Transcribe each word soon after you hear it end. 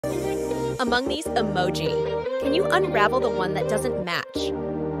Among these emoji, can you unravel the one that doesn't match?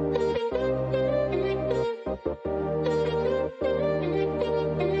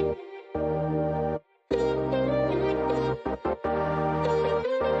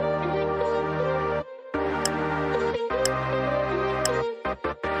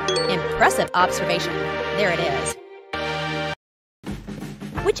 Impressive observation. There it is.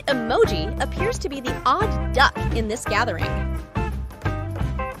 Which emoji appears to be the odd duck in this gathering?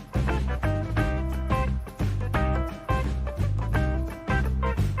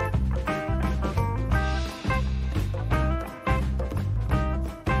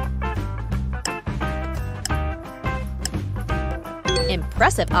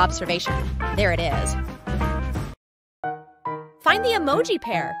 Impressive observation. There it is. Find the emoji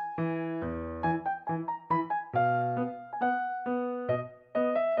pair.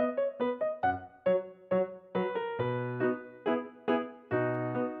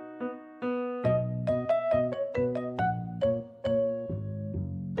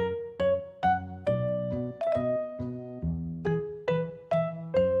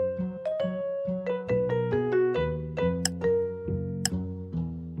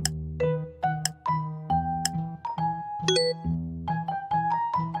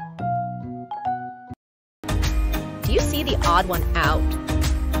 Do you see the odd one out?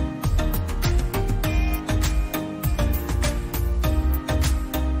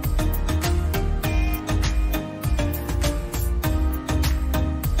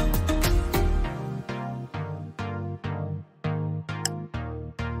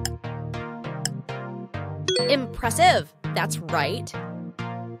 Impressive! That's right.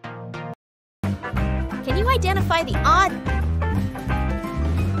 Can you identify the odd?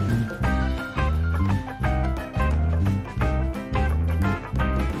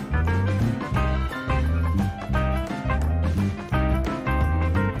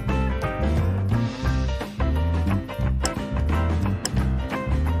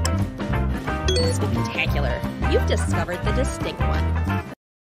 Spectacular! You've discovered the distinct one.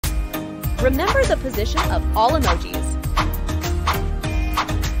 Remember the position of all emojis.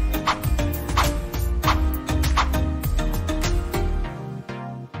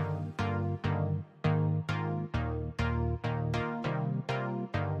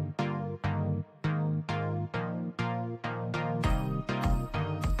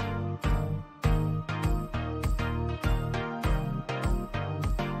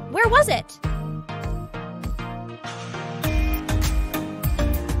 Where was it?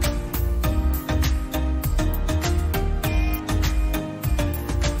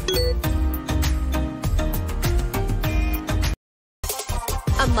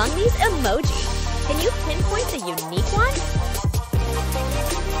 Among these emoji, can you pinpoint the unique one?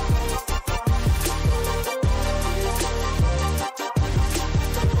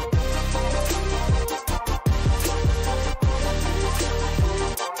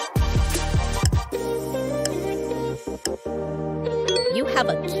 You have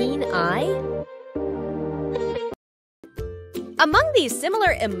a keen eye? Among these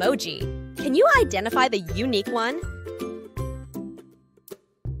similar emoji, can you identify the unique one?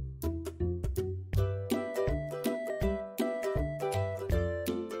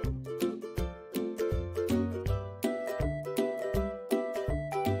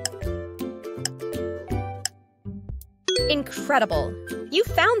 Incredible! You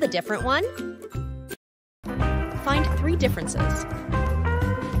found the different one. Find 3 differences.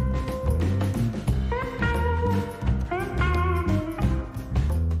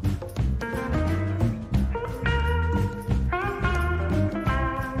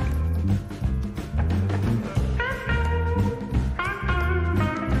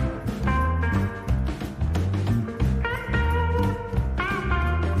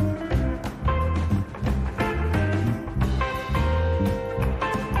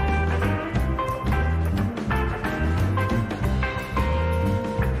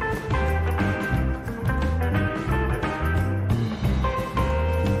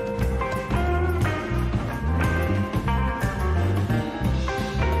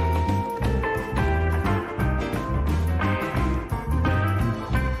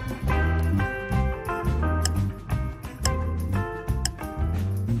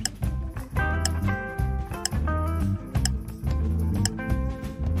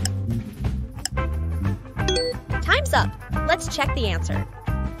 Time's up. Let's check the answer.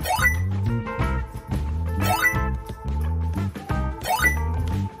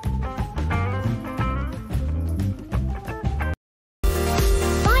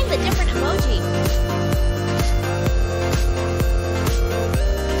 Find the different emoji.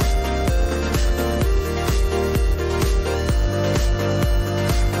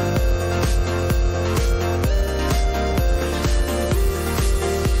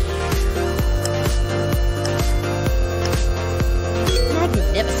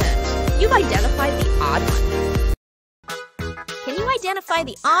 identify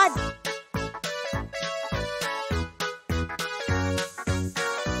the odd?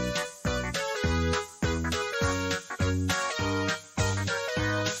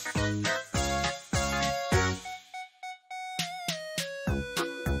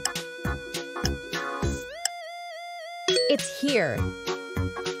 It's here.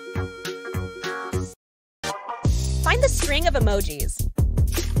 Find the string of emojis.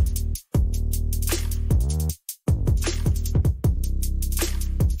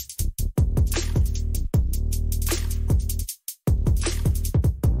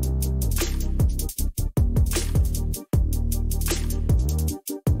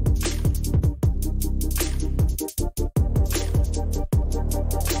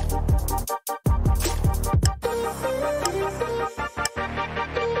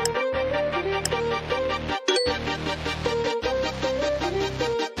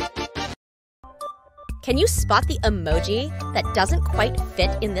 Can you spot the emoji that doesn't quite fit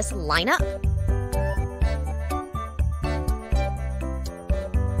in this lineup?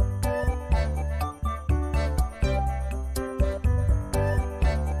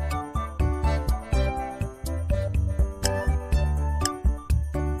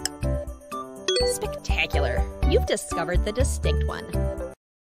 Spectacular! You've discovered the distinct one.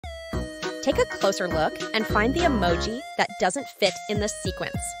 Take a closer look and find the emoji that doesn't fit in the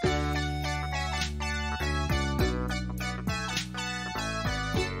sequence.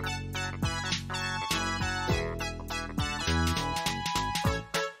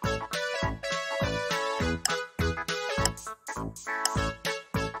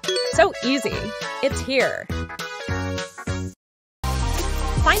 So easy. It's here.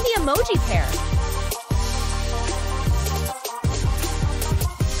 Find the emoji pair.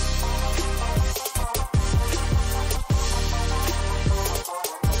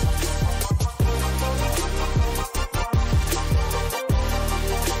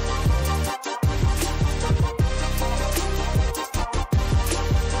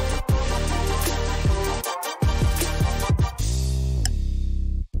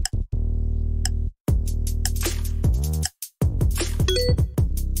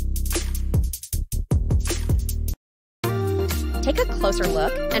 Take a closer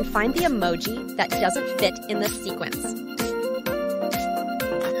look and find the emoji that doesn't fit in the sequence.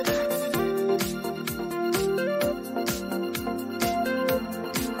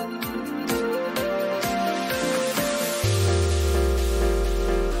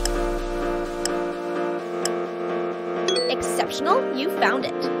 Exceptional, you found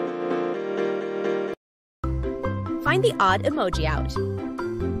it. Find the odd emoji out.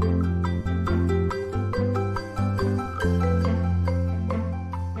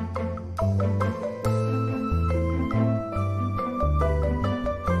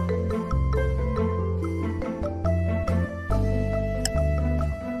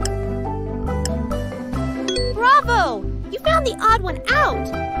 Bravo! You found the odd one out!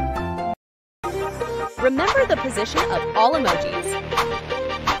 Remember the position of all emojis.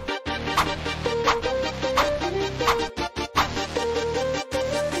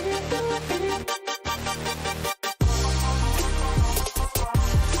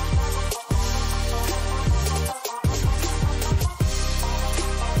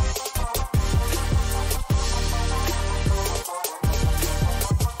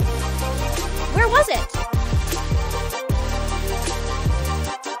 Where was it?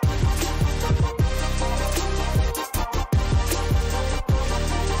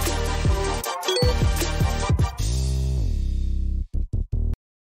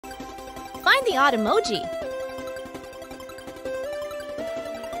 Find the odd emoji.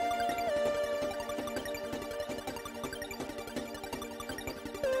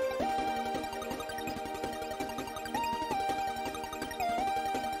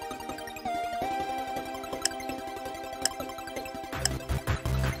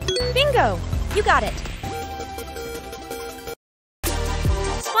 Bingo! You got it.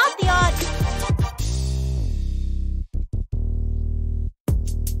 Spot the odd.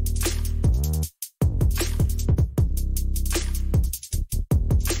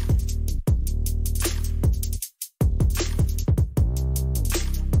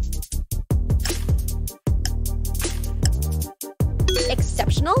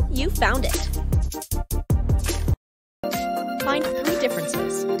 Exceptional, you found it. Find 3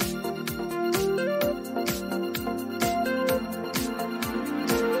 differences.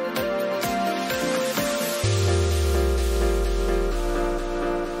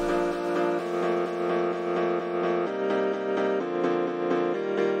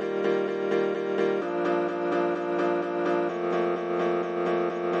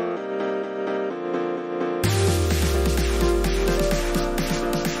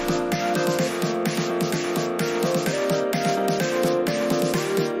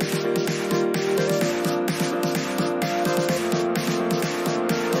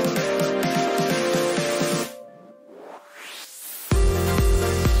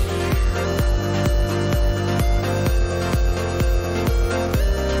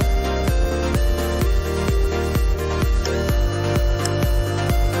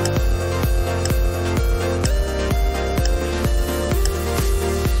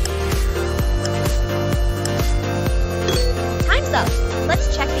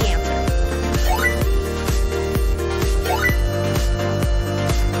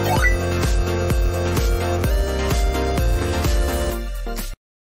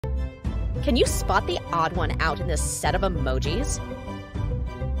 Can you spot the odd one out in this set of emojis?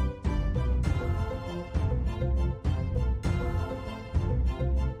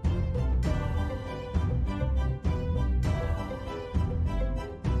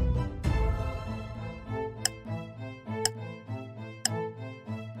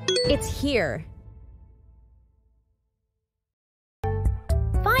 It's here.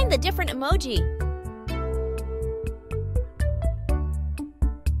 Find the different emoji.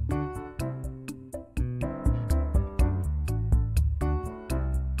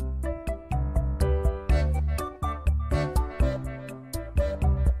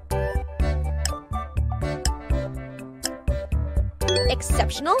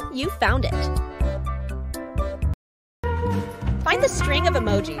 Exceptional, you found it. Find the string of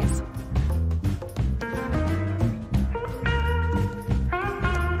emojis.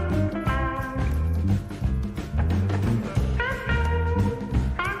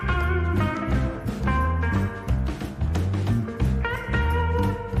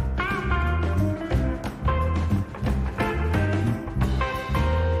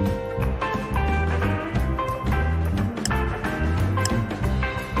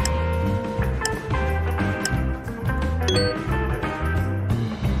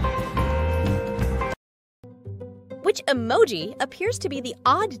 Which emoji appears to be the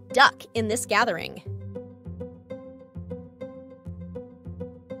odd duck in this gathering?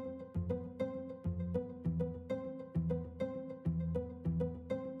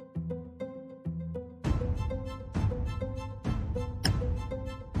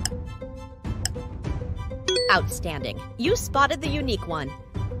 Outstanding. You spotted the unique one.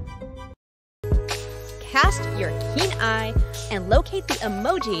 Cast your keen eye and locate the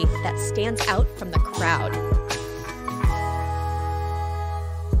emoji that stands out from the crowd.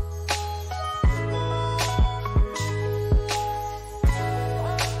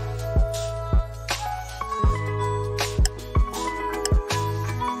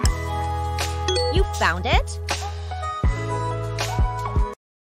 You found it?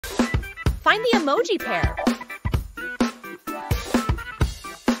 Find the emoji pair.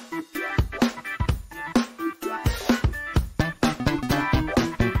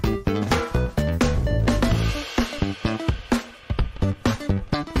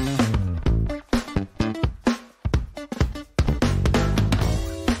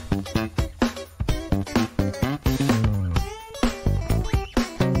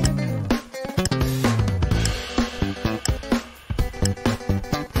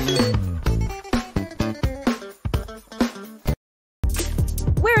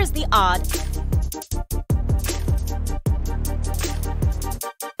 Where is the odd?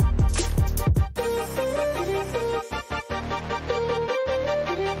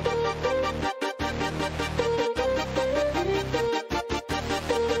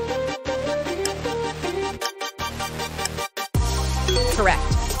 Correct.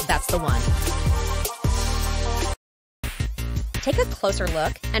 That's the one. Take a closer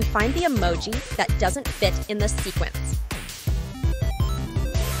look and find the emoji that doesn't fit in the sequence.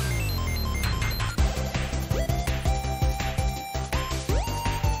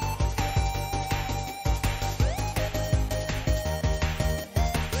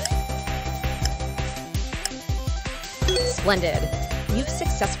 Splendid! You've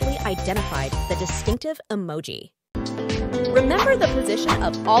successfully identified the distinctive emoji. Remember the position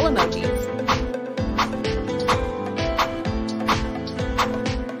of all emojis